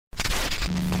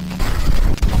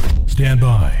stand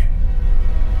by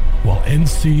while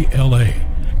NCLA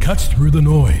cuts through the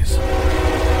noise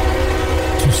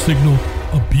to signal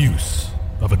abuse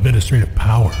of administrative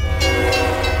power.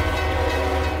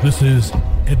 This is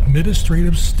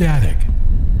Administrative Static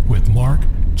with Mark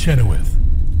Chenoweth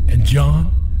and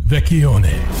John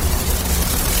Vecchione.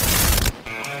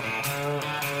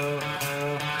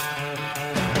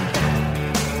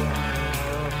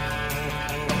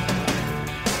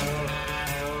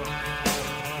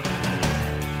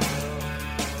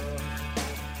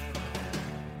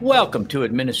 Welcome to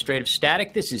Administrative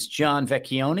Static. This is John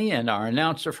Vecchione, and our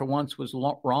announcer for once was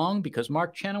wrong because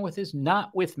Mark Chenoweth is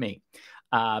not with me.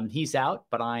 He's out,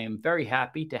 but I am very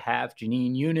happy to have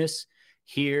Jeanine Younes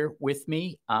here with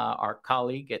me, our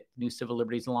colleague at New Civil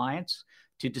Liberties Alliance,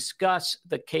 to discuss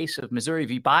the case of Missouri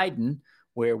v. Biden,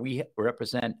 where we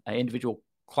represent individual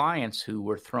clients who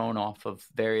were thrown off of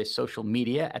various social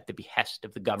media at the behest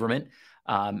of the government,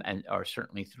 and are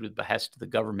certainly through the behest of the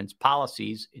government's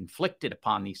policies inflicted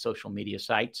upon these social media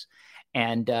sites.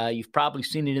 And you've probably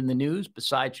seen it in the news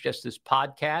besides just this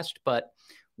podcast, but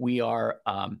we are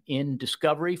in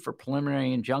discovery for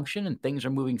preliminary injunction, and things are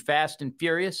moving fast and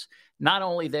furious, not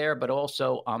only there, but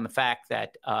also on the fact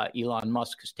that Elon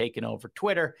Musk has taken over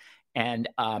Twitter. And,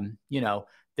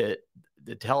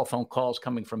 the telephone calls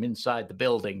coming from inside the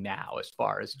building now, as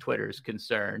far as Twitter is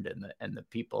concerned, and the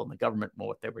people in the government and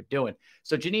what they were doing.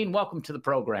 So, Jeanine, welcome to the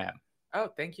program. Oh,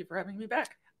 thank you for having me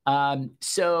back.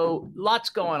 So, lots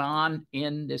going on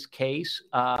in this case.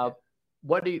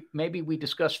 Maybe we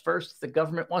discuss first, the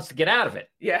government wants to get out of it.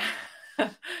 Yeah.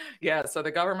 Yeah. So the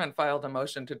government filed a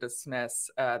motion to dismiss.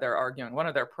 They're arguing, one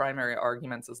of their primary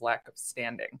arguments is lack of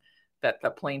standing, that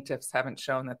the plaintiffs haven't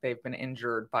shown that they've been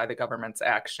injured by the government's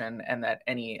action, and that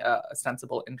any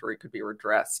sensible injury could be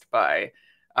redressed by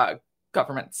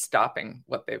government stopping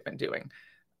what they've been doing.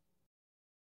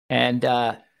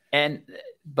 But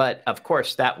of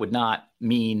course, that would not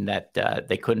mean that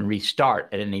they couldn't restart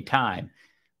at any time.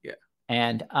 Yeah.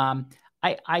 And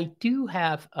I do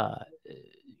have,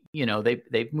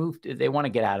 they've moved, they want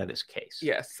to get out of this case.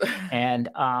 Yes. And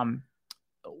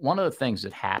one of the things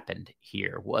that happened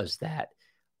here was that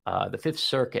the Fifth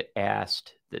Circuit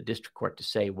asked the district court to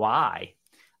say why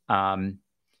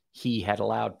he had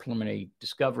allowed preliminary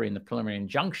discovery in the preliminary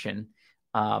injunction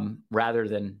rather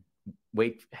than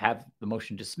have the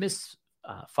motion dismiss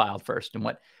filed first. And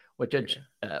what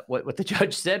the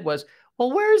judge said was,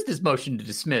 well, where is this motion to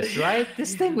dismiss, right?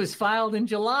 This thing was filed in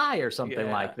July or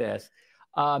something like this.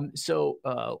 What's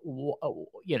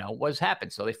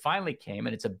happened? So they finally came,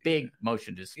 and it's a big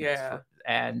motion to dismiss.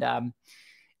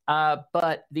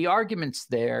 But the arguments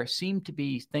there seem to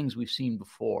be things we've seen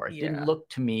before. It didn't look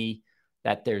to me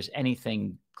that there's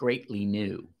anything greatly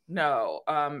new. No,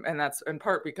 and that's in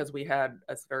part because we had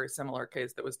a very similar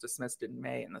case that was dismissed in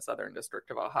May in the Southern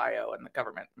District of Ohio, and the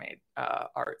government made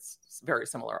very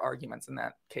similar arguments in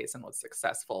that case and was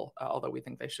successful, although we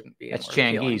think they shouldn't be. That's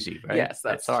Changizi, right? Yes,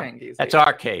 that's Changizi. That's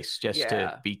our case, just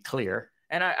to be clear.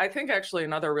 And I think actually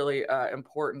another really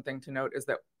important thing to note is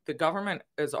that the government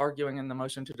is arguing in the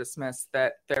motion to dismiss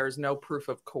that there's no proof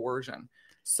of coercion.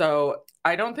 So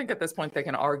I don't think at this point they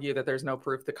can argue that there's no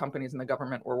proof the companies and the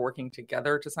government were working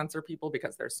together to censor people,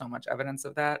 because there's so much evidence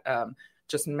of that.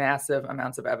 Just massive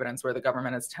amounts of evidence where the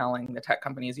government is telling the tech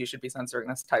companies you should be censoring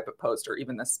this type of post, or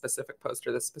even this specific post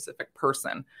or this specific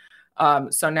person.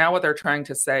 So now what they're trying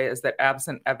to say is that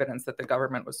absent evidence that the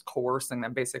government was coercing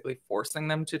them, basically forcing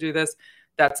them to do this,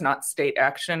 that's not state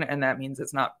action. And that means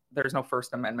there's no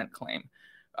First Amendment claim.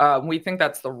 We think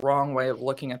that's the wrong way of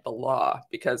looking at the law,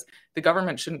 because the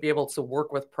government shouldn't be able to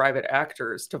work with private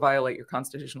actors to violate your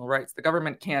constitutional rights. The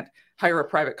government can't hire a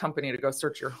private company to go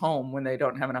search your home when they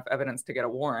don't have enough evidence to get a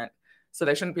warrant. So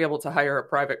they shouldn't be able to hire a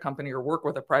private company or work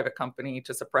with a private company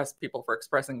to suppress people for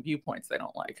expressing viewpoints they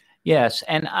don't like. Yes,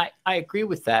 and I agree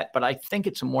with that, but I think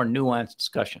it's a more nuanced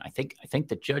discussion. I think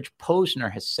that Judge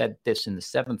Posner has said this in the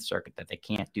Seventh Circuit, that they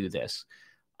can't do this,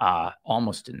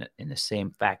 almost in the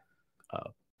same fact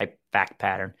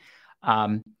pattern.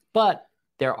 But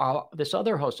there are this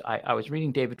other host. I was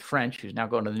reading David French, who's now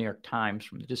going to the New York Times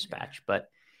from the Dispatch, but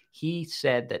he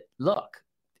said that, look,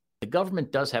 the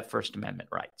government does have First Amendment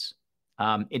rights.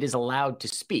 It is allowed to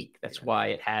speak. That's why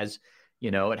it has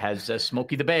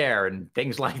Smokey the Bear and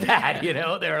things like that.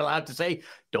 They're allowed to say,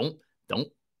 don't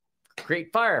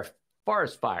create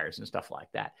forest fires and stuff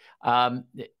like that.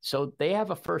 So they have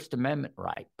a First Amendment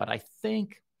right. But I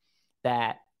think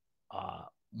that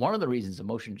one of the reasons the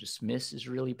motion to dismiss is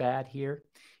really bad here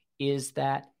is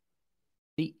that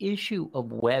the issue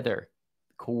of whether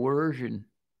coercion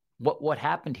what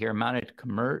happened here amounted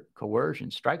to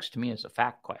coercion strikes to me as a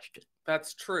fact question.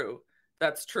 That's true.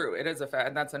 That's true. It is a fact.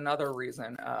 And that's another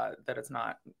reason that it's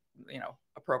not,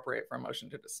 appropriate for a motion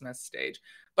to dismiss stage.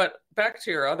 But back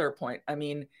to your other point, I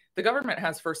mean, the government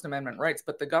has First Amendment rights,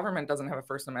 but the government doesn't have a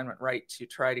First Amendment right to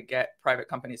try to get private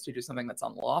companies to do something that's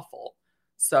unlawful.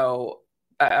 So,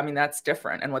 I mean, that's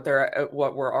different. And what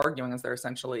we're arguing is they're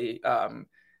essentially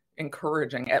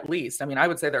encouraging, at least. I mean, I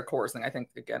would say they're coercing. I think,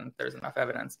 again, there's enough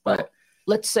evidence. But well,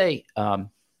 let's say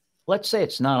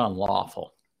it's not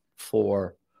unlawful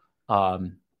for,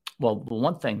 the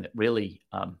one thing that really,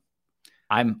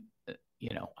 I'm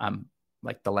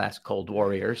like the last Cold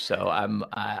Warrior, so I'm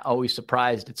always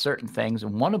surprised at certain things.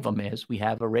 And one of them is we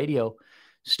have a radio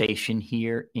station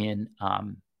here in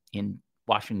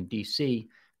Washington, D.C.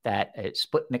 that is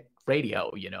Sputnik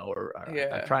Radio,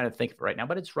 I'm trying to think of it right now,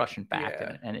 but it's Russian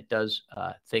backed, and it does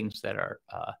things that are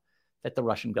that the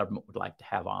Russian government would like to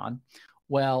have on.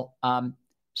 Well,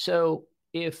 so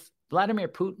if Vladimir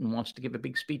Putin wants to give a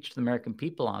big speech to the American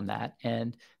people on that,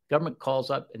 and government calls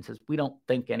up and says, we don't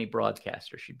think any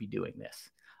broadcaster should be doing this.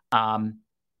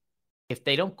 If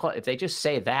they just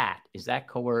say that, is that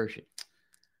coercion?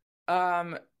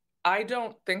 I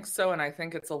don't think so. And I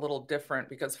think it's a little different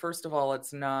because, first of all,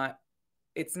 it's not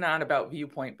about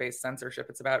viewpoint-based censorship.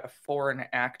 It's about a foreign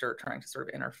actor trying to sort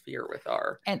of interfere with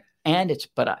our...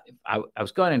 But I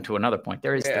was going into another point.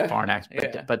 There is the foreign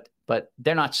actor, but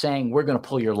they're not saying we're going to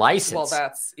pull your license. Well,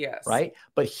 that's, yes. Right?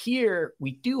 But here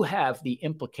we do have the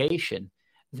implication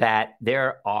that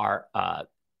there are...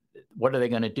 what are they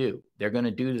going to do? They're going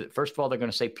to do, first of all, they're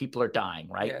going to say people are dying,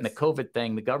 right? Yes. And the COVID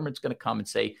thing, the government's going to come and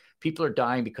say people are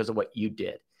dying because of what you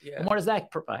did. Yeah. And what does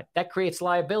that provide? That creates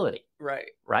liability.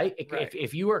 Right. Right? Right.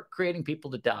 If you are creating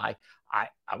people to die,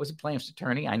 I was a plaintiff's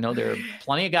attorney. I know there are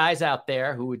plenty of guys out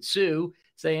there who would sue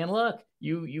saying, look,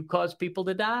 you caused people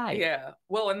to die. Yeah.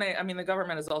 Well, and the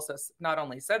government has also not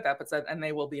only said that, but said, and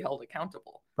they will be held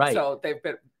accountable. Right. So they've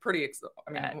been pretty,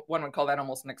 one would call that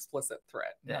almost an explicit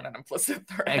threat, not an implicit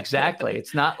threat. Exactly.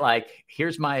 It's not like,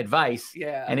 here's my advice.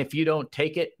 Yeah. And if you don't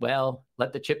take it, well,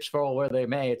 let the chips fall where they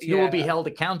may. You will be held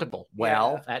accountable.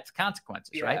 Well, that's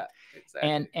consequences, right?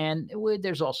 Exactly. And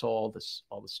there's also all this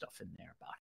stuff in there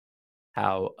about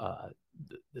how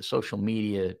the social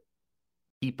media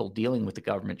people dealing with the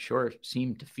government sure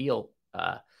seem to feel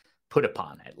put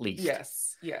upon, at least.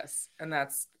 Yes. And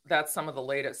that's some of the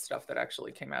latest stuff that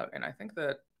actually came out in, I think,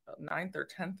 the 9th or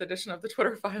 10th edition of the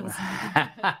Twitter Files.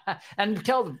 And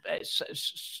tell them,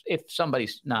 if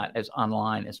somebody's not as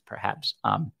online as perhaps,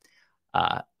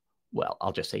 well,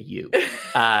 I'll just say you.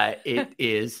 It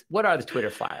is, what are the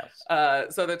Twitter Files?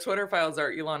 So the Twitter Files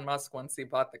are Elon Musk, once he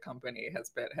bought the company,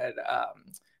 had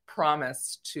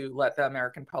promised to let the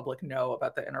American public know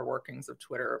about the inner workings of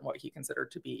Twitter and what he considered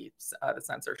to be the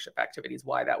censorship activities,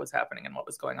 why that was happening and what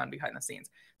was going on behind the scenes.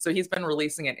 So he's been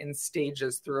releasing it in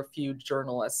stages through a few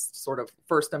journalists, sort of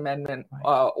First Amendment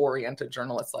oriented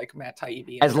journalists like Matt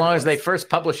Taibbi. As long as they first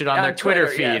publish it on their Twitter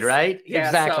feed, yes. Right? Yeah,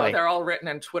 exactly. So they're all written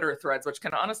in Twitter threads, which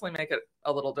can honestly make it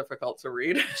a little difficult to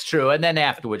read. It's true. And then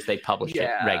afterwards they publish it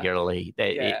regularly.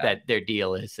 That their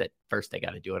deal is that first they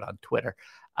got to do it on Twitter.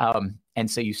 And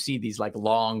so you see these like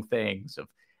long things of,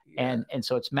 and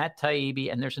so it's Matt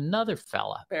Taibbi, and there's another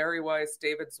fella, Barry Weiss,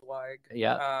 David Zweig,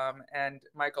 and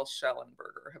Michael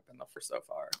Schellenberger have been the first so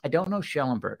far. I don't know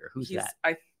Schellenberger. Who's that?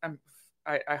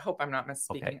 I hope I'm not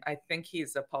misspeaking. Okay. I think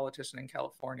he's a politician in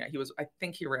California. I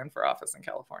think he ran for office in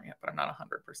California, but I'm not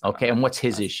 100%. Okay, and what's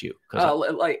his issue?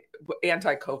 Like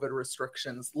anti-COVID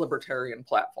restrictions, libertarian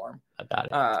platform. I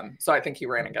got it. So I think he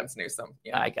ran against Newsom.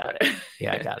 I got it.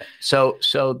 Yeah, I got it. So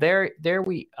there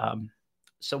we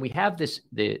so we have this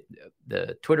the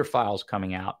Twitter Files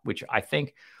coming out, which I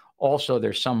think also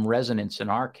there's some resonance in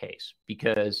our case,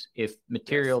 because if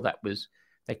material that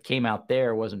came out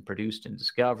there wasn't produced in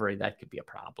Discovery, that could be a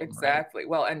problem. Exactly. Right?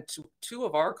 Well, and two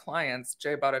of our clients,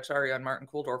 Jay Bhattacharya and Martin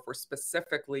Kulldorff, were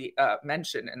specifically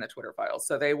mentioned in the Twitter Files.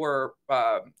 So they were,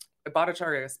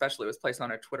 Bhattacharya especially was placed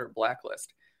on a Twitter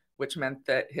blacklist, which meant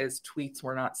that his tweets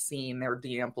were not seen, they were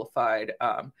de-amplified.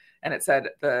 And it said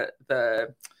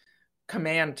the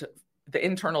command, the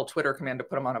internal Twitter command to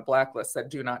put him on a blacklist said,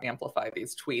 do not amplify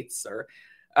these tweets.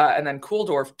 And then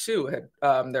Kulldorff, too, had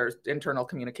there's internal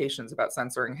communications about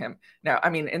censoring him. Now, I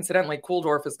mean, incidentally,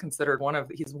 Kulldorff is considered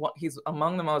he's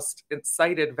among the most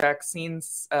cited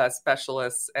vaccines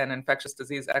specialists and infectious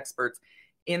disease experts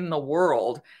in the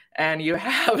world. And you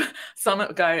have some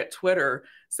guy at Twitter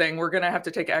saying we're going to have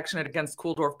to take action against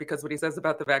Kulldorff because what he says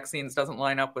about the vaccines doesn't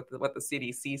line up with what the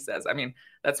CDC says. I mean,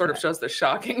 that sort of shows the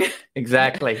shocking.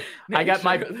 Exactly. I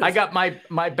got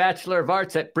my Bachelor of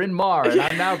Arts at Bryn Mawr, and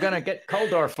I'm now going to get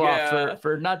Kulldorff off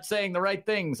for not saying the right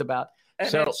things about.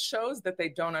 And it shows that they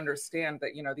don't understand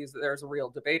that, there's a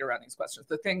real debate around these questions.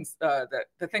 The thing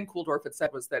Kulldorff had said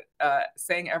was that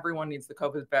saying everyone needs the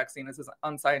COVID vaccine is as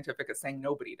unscientific as saying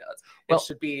nobody does. Well, it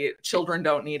should be children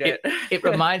don't need it. It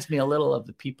reminds me a little of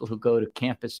the people who go to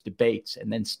campus debates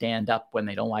and then stand up when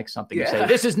they don't like something and say,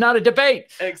 this is not a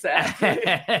debate. Exactly.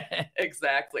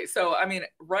 Exactly. So, I mean,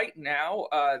 right now,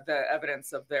 the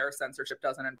evidence of their censorship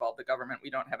doesn't involve the government. We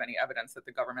don't have any evidence that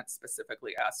the government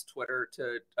specifically asked Twitter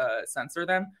to censor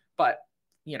them, but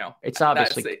it's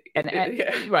obviously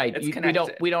right.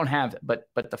 It's we don't have, but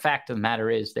the fact of the matter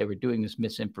is they were doing this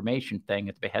misinformation thing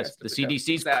at the behest of the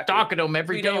CDC's talking to them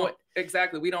every day.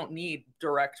 Exactly. We don't need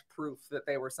direct proof that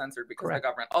they were censored because of the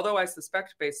government. Although I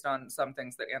suspect, based on some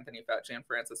things that Anthony Fauci and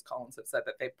Francis Collins have said,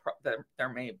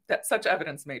 that such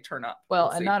evidence may turn up. Well,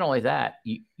 and not only that,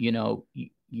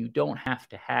 you don't have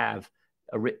to have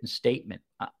a written statement.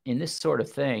 In this sort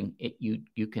of thing,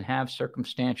 you can have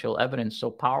circumstantial evidence so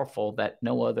powerful that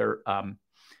no other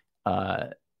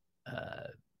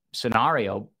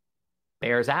scenario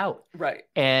bears out. Right.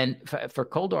 And for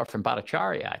Kulldorff and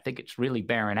Bhattacharya, I think it's really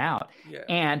bearing out. Yeah.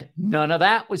 And none of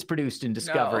that was produced in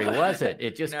Discovery, was it?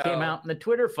 It just came out in the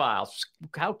Twitter files.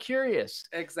 How curious.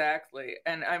 Exactly.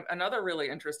 And another really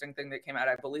interesting thing that came out,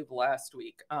 I believe last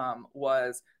week,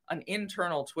 was an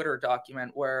internal Twitter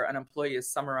document where an employee is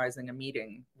summarizing a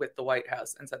meeting with the White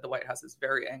House and said the White House is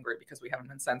very angry because we haven't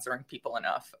been censoring people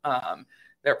enough.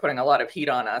 They're putting a lot of heat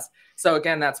on us. So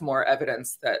again, that's more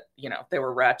evidence that, they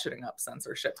were ratcheting up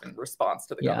censorship in response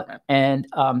to the government. And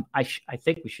I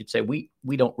think we should say we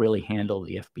don't really handle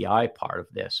the FBI part of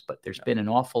this, but there's been an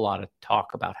awful lot of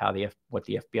talk about how what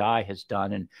the FBI has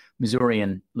done, and Missouri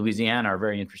and Louisiana are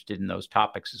very interested in those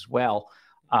topics as well.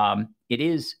 It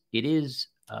is.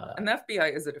 And the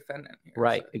FBI is a defendant here,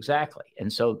 right? So. Exactly.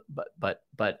 And so, but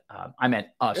I meant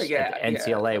us at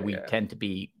NCLA. We tend to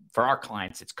be, for our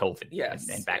clients, it's COVID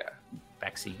and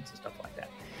vaccines and stuff like that.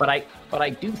 But I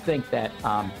do think that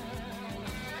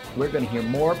we're going to hear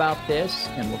more about this,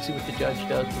 and we'll see what the judge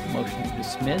does with the motion to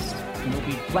dismiss. And we'll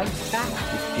be right back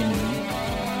with Ginny.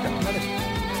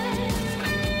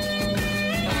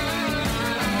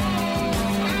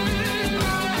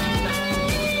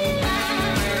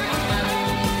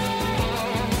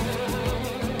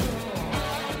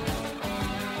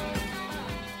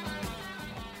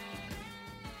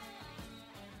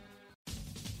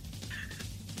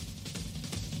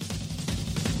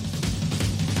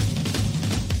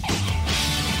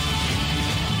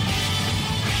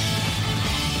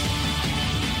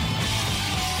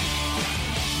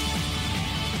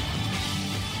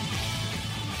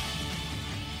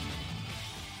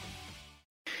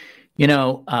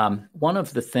 One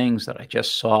of the things that I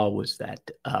just saw was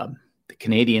that the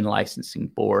Canadian Licensing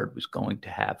Board was going to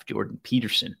have Jordan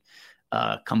Peterson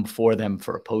come before them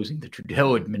for opposing the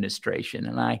Trudeau administration.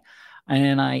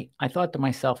 And I thought to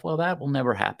myself, well, that will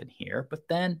never happen here. But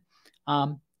then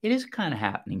it is kind of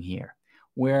happening here.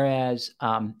 Whereas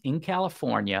in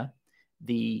California,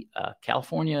 the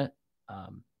California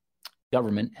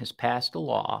government has passed a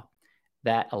law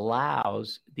that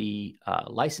allows the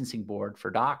licensing board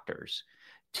for doctors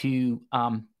to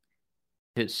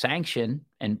sanction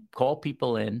and call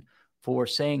people in for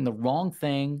saying the wrong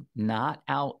thing, not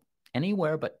out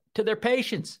anywhere, but to their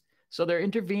patients. So they're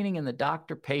intervening in the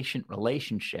doctor-patient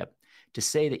relationship to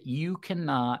say that you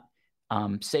cannot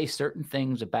say certain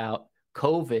things about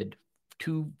COVID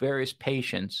to various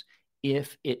patients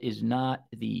if it is not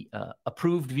the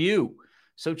approved view.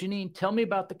 So, Janine, tell me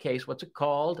about the case. What's it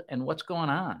called and what's going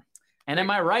on? And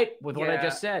am I right with what I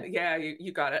just said? Yeah,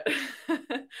 you got it.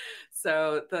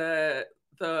 So the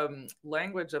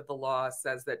language of the law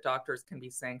says that doctors can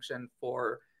be sanctioned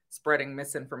for spreading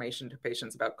misinformation to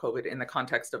patients about COVID in the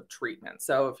context of treatment.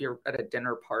 So if you're at a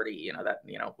dinner party,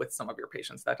 with some of your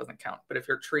patients, that doesn't count. But if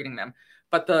you're treating them,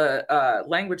 but the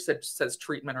language says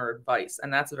treatment or advice,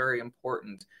 and that's very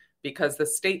important because the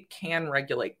state can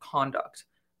regulate conduct.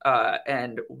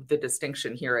 And the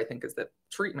distinction here, I think, is that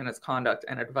treatment is conduct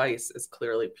and advice is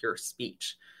clearly pure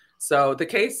speech. So the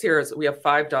case here is we have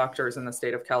 5 doctors in the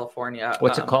state of California.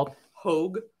 What's it called?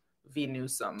 Hogue v.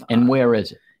 Newsom. And where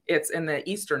is it? It's in the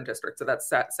Eastern District, so that's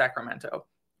Sacramento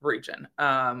region.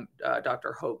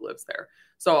 Dr. Hogue lives there.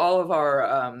 So all of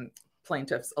our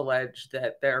plaintiffs allege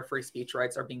that their free speech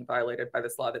rights are being violated by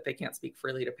this law, that they can't speak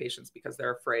freely to patients because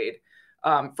they're afraid.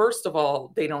 First of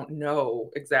all, they don't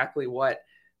know exactly what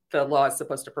the law is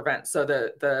supposed to prevent. So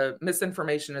the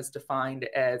misinformation is defined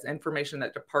as information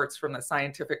that departs from the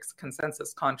scientific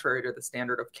consensus contrary to the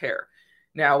standard of care.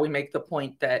 Now, we make the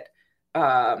point that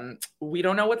we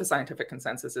don't know what the scientific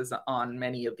consensus is on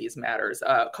many of these matters.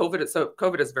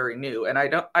 COVID is very new, and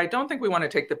I don't think we want to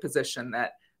take the position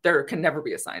that there can never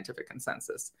be a scientific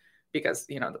consensus, because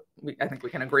I think we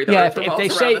can agree that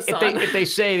if they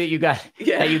say that you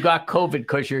got COVID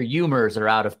because your humors are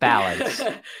out of balance,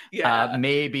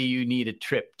 maybe you need a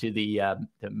trip to the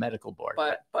medical board.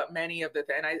 But many of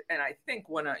and I think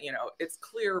when it's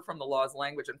clear from the law's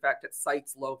language. In fact, it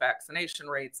cites low vaccination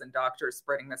rates and doctors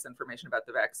spreading misinformation about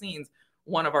the vaccines.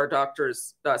 One of our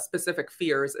doctors' specific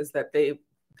fears is that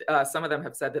some of them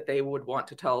have said that they would want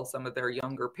to tell some of their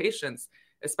younger patients,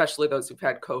 especially those who've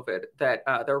had COVID, that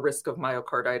their risk of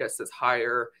myocarditis is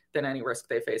higher than any risk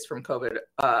they face from COVID,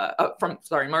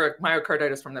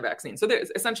 myocarditis from the vaccine. So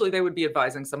essentially, they would be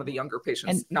advising some of the younger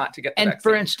patients not to get the vaccine. And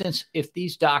for instance, if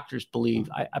these doctors believe,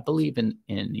 I believe in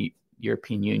the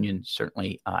European Union,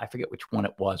 certainly, I forget which one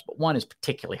it was, but one is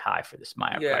particularly high for this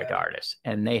myocarditis.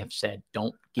 And they have said,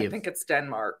 don't give. I think it's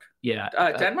Denmark. Yeah.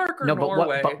 Denmark or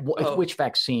Norway. But which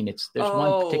vaccine? There's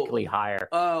one particularly higher.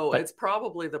 It's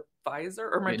probably the Pfizer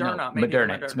or Moderna. No,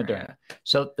 Moderna. It's Moderna. Yeah.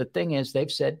 So the thing is,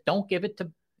 they've said, don't give it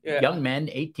to young men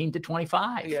 18 to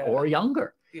 25 or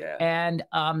younger. Yeah. And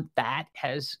that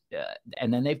has,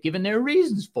 and then they've given their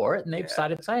reasons for it, and they've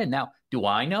decided to say it. Now, do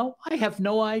I know? I have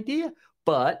no idea.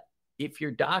 But if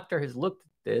your doctor has looked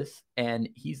at this and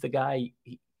he's the guy,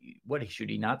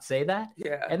 should he not say that?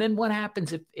 Yeah. And then what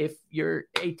happens if you're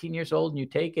 18 years old and you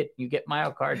take it, you get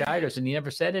myocarditis, and you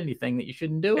never said anything that you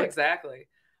shouldn't do it? Exactly.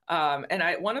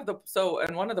 And one of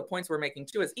the points we're making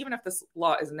too is, even if this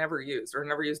law is never used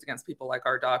against people like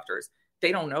our doctors,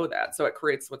 they don't know that. So it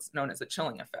creates what's known as a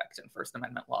chilling effect in First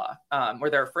Amendment law, where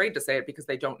they're afraid to say it because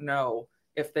they don't know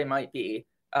if they might be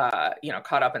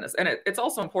caught up in this. And it's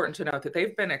also important to note that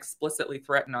they've been explicitly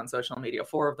threatened on social media,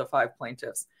 4 of the 5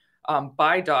 plaintiffs,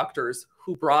 by doctors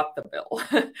who brought the bill,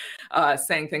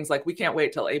 saying things like, we can't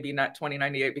wait till AB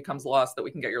 2098 becomes law so that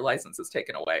we can get your licenses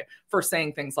taken away, for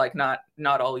saying things like not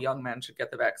all young men should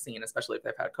get the vaccine, especially if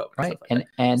they've had COVID. Right.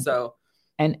 And stuff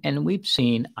like that. And we've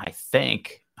seen, I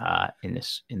think, in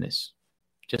this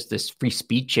just this free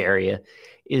speech area,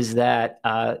 is that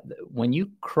when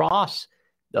you cross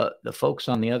the folks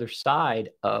on the other side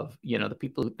of, the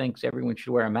people who thinks everyone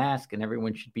should wear a mask and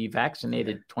everyone should be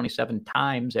vaccinated 27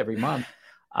 times every month,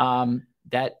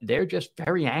 that they're just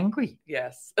very angry.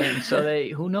 Yes. And so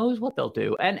who knows what they'll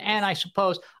do. And I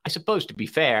suppose to be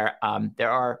fair, there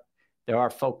are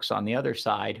folks on the other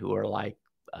side who are like,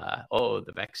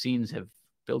 the vaccines have,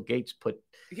 Bill Gates put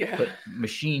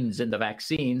machines in the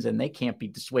vaccines and they can't be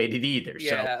dissuaded either.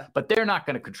 Yeah. So, but they're not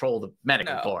going to control the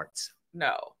medical boards.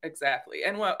 No, exactly.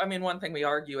 And one thing we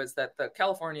argue is that the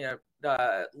California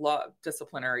law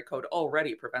disciplinary code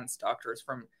already prevents doctors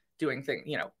from doing things,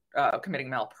 committing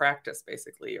malpractice,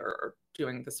 basically, or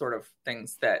doing the sort of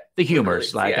things that the humors,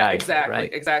 exactly,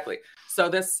 right? Exactly.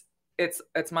 So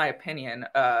it's my opinion,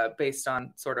 based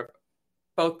on sort of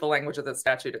both the language of the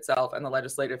statute itself and the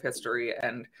legislative history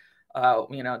and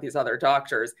these other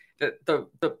doctors, that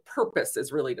the purpose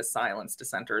is really to silence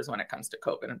dissenters when it comes to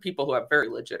COVID, and people who have very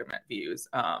legitimate views,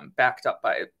 backed up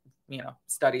by,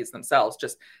 studies themselves,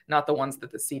 just not the ones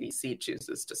that the CDC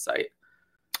chooses to cite.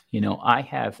 I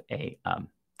have a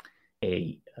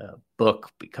book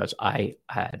because I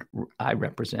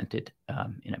represented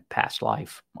in a past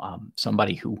life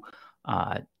somebody who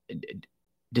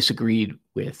disagreed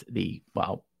with the,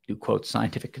 you quote,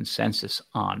 scientific consensus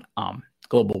on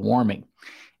global warming.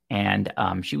 And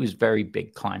she was a very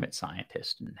big climate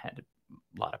scientist and had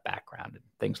a lot of background and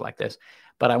things like this.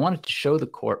 But I wanted to show the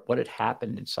court what had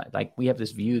happened inside. Like, we have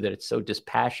this view that it's so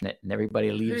dispassionate and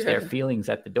everybody leaves their feelings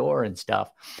at the door and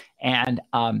stuff. And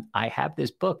I have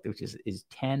this book, which is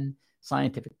 10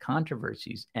 scientific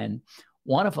controversies. And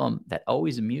one of them that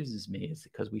always amuses me is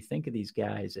because we think of these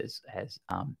guys as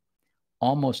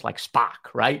almost like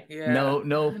Spock, right? Yeah.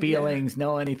 No feelings,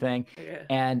 no anything. Yeah.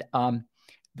 And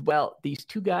these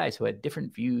 2 guys who had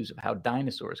different views of how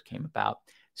dinosaurs came about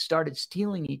started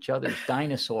stealing each other's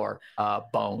dinosaur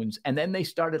bones, and then they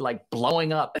started like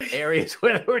blowing up areas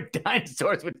where there were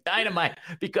dinosaurs with dynamite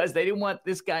because they didn't want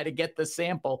this guy to get the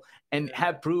sample and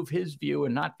have prove his view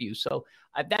and not view. So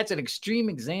that's an extreme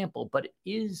example, but it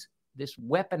is this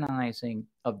weaponizing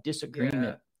of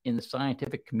disagreement in the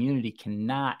scientific community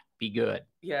cannot be good.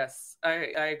 Yes,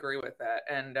 I agree with that.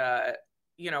 And,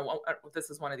 this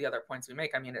is one of the other points we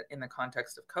make. I mean, in the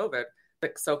context of COVID,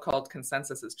 the so-called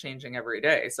consensus is changing every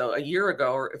day. So a year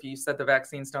ago, or if you said the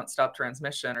vaccines don't stop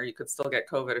transmission, or you could still get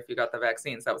COVID if you got the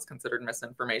vaccines, that was considered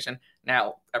misinformation.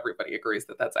 Now everybody agrees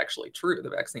that that's actually true. The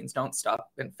vaccines don't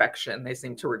stop infection. They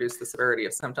seem to reduce the severity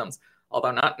of symptoms,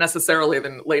 although not necessarily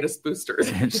the latest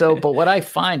boosters. So, but what I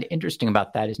find interesting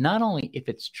about that is not only if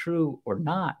it's true or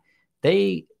not,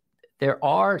 there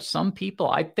are some people,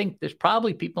 I think there's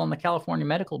probably people on the California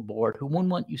Medical Board who wouldn't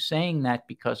want you saying that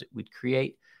because it would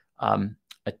create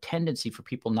a tendency for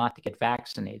people not to get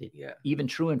vaccinated, even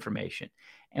true information.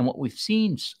 And what we've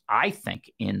seen, I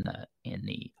think, in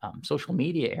the social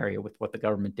media area with what the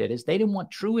government did is they didn't want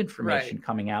true information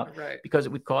coming out because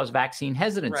it would cause vaccine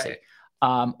hesitancy.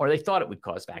 Or they thought it would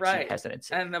cause vaccine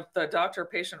hesitancy. And the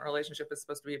doctor-patient relationship is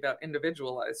supposed to be about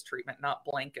individualized treatment, not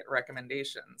blanket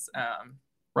recommendations.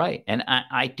 Right. And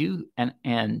I do.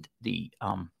 And the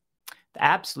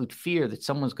absolute fear that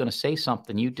someone's going to say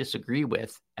something you disagree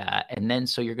with, and then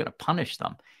so you're going to punish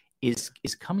them is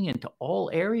coming into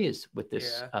all areas with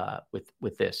this,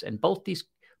 with this. And both these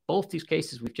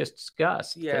cases we've just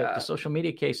discussed, the social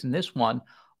media case and this one,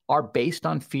 are based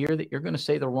on fear that you're going to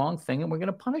say the wrong thing and we're going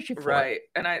to punish you for it.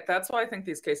 And that's why I think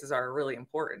these cases are really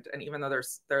important. And even though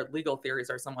their legal theories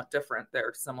are somewhat different,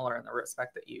 they're similar in the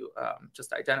respect that you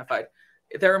just identified.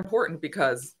 They're important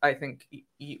because I think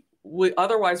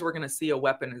otherwise we're going to see a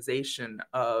weaponization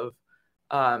of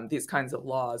these kinds of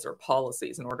laws or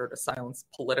policies in order to silence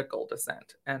political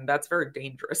dissent. And that's very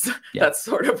dangerous. That's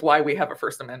sort of why we have a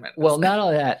First Amendment. Well, not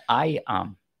only that,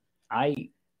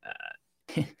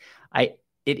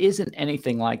 it isn't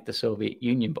anything like the Soviet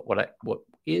Union, but what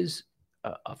is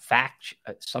a fact,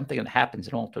 something that happens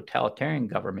in all totalitarian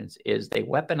governments is they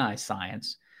weaponize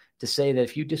science to say that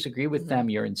if you disagree with them,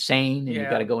 you're insane and you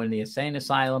got to go into the insane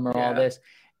asylum or all this.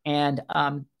 And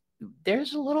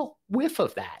there's a little whiff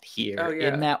of that here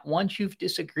in that once you've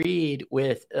disagreed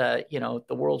with, the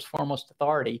world's foremost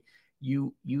authority,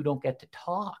 you don't get to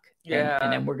talk.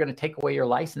 And then we're going to take away your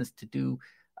license to do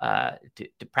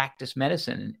to practice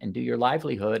medicine and do your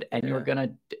livelihood, and we're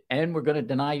going to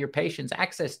deny your patients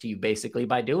access to you basically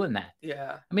by doing that.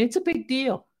 I mean, it's a big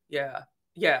deal.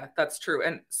 Yeah, that's true.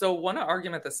 And so one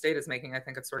argument the state is making, I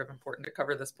think it's sort of important to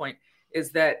cover this point,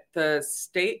 is that the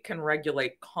state can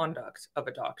regulate conduct of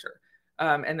a doctor.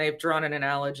 And they've drawn an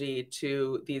analogy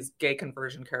to these gay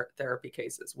conversion therapy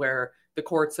cases where the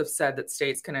courts have said that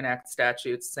states can enact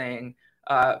statutes saying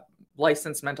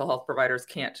licensed mental health providers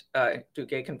can't do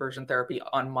gay conversion therapy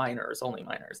on minors, only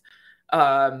minors.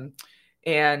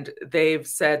 And they've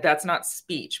said that's not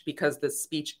speech because the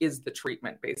speech is the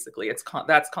treatment, basically.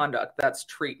 That's conduct, that's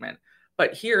treatment.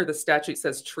 But here the statute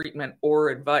says treatment or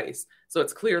advice. So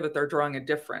it's clear that they're drawing a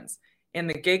difference. In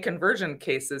the gay conversion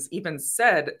cases, even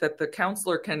said that the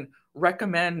counselor can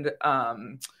recommend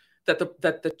that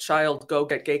the child go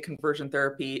get gay conversion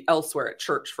therapy elsewhere at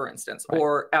church, for instance,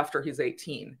 or after he's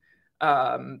 18.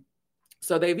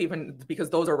 So they've even, because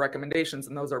those are recommendations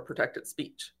and those are protected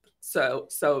speech. So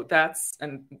that's,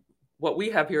 and what we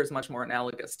have here is much more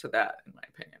analogous to that, in my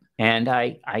opinion. And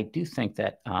I do think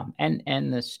that,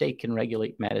 and the state can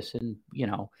regulate medicine,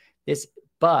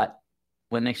 but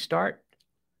when they start,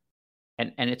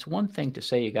 and it's one thing to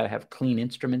say you got to have clean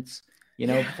instruments,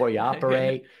 before you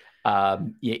operate.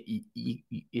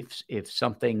 If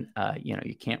something,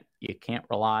 you can't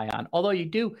rely on, although you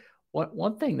do.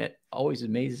 One thing that always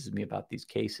amazes me about these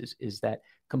cases is that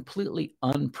completely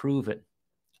unproven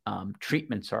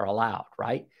treatments are allowed,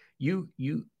 right? You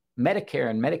Medicare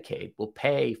and Medicaid will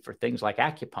pay for things like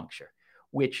acupuncture,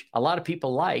 which a lot of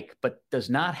people like, but does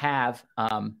not have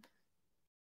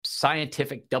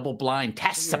scientific double-blind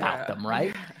tests about them,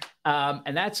 right?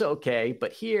 And that's okay.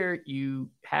 But here you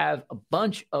have a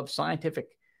bunch of scientific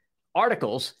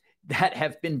articles that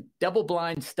have been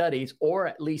double-blind studies, or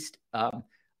at least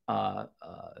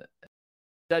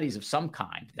studies of some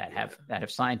kind that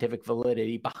have scientific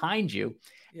validity behind you,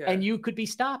 and you could be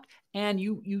stopped. And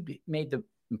you made the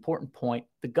important point: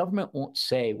 the government won't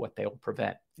say what they'll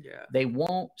prevent. They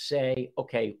won't say,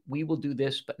 okay, we will do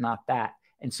this, but not that.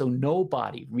 And so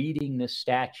nobody reading this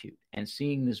statute and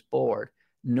seeing this board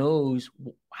knows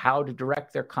how to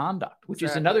direct their conduct, which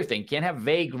is another thing. Can't have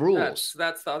vague rules.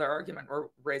 That's the other argument we're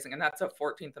raising, and that's a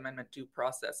 14th Amendment due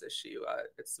process issue.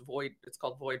 It's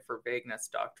called void for vagueness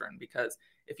doctrine, because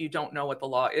if you don't know what the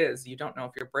law is, you don't know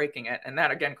if you're breaking it, and that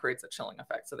again creates a chilling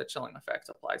effect. So the chilling effect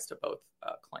applies to both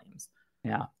claims.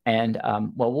 Yeah, and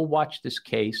we'll watch this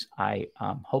case. I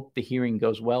hope the hearing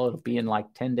goes well. It'll be in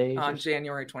like 10 days. On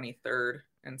January 23rd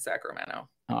in Sacramento.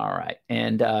 All right,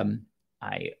 and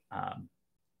I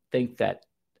think that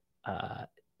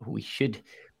we should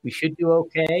We should do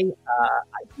okay.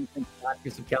 I do think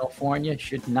doctors of California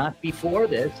should not be for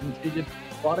this and should have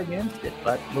fought against it,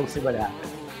 but we'll see what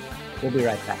happens. We'll be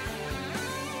right back.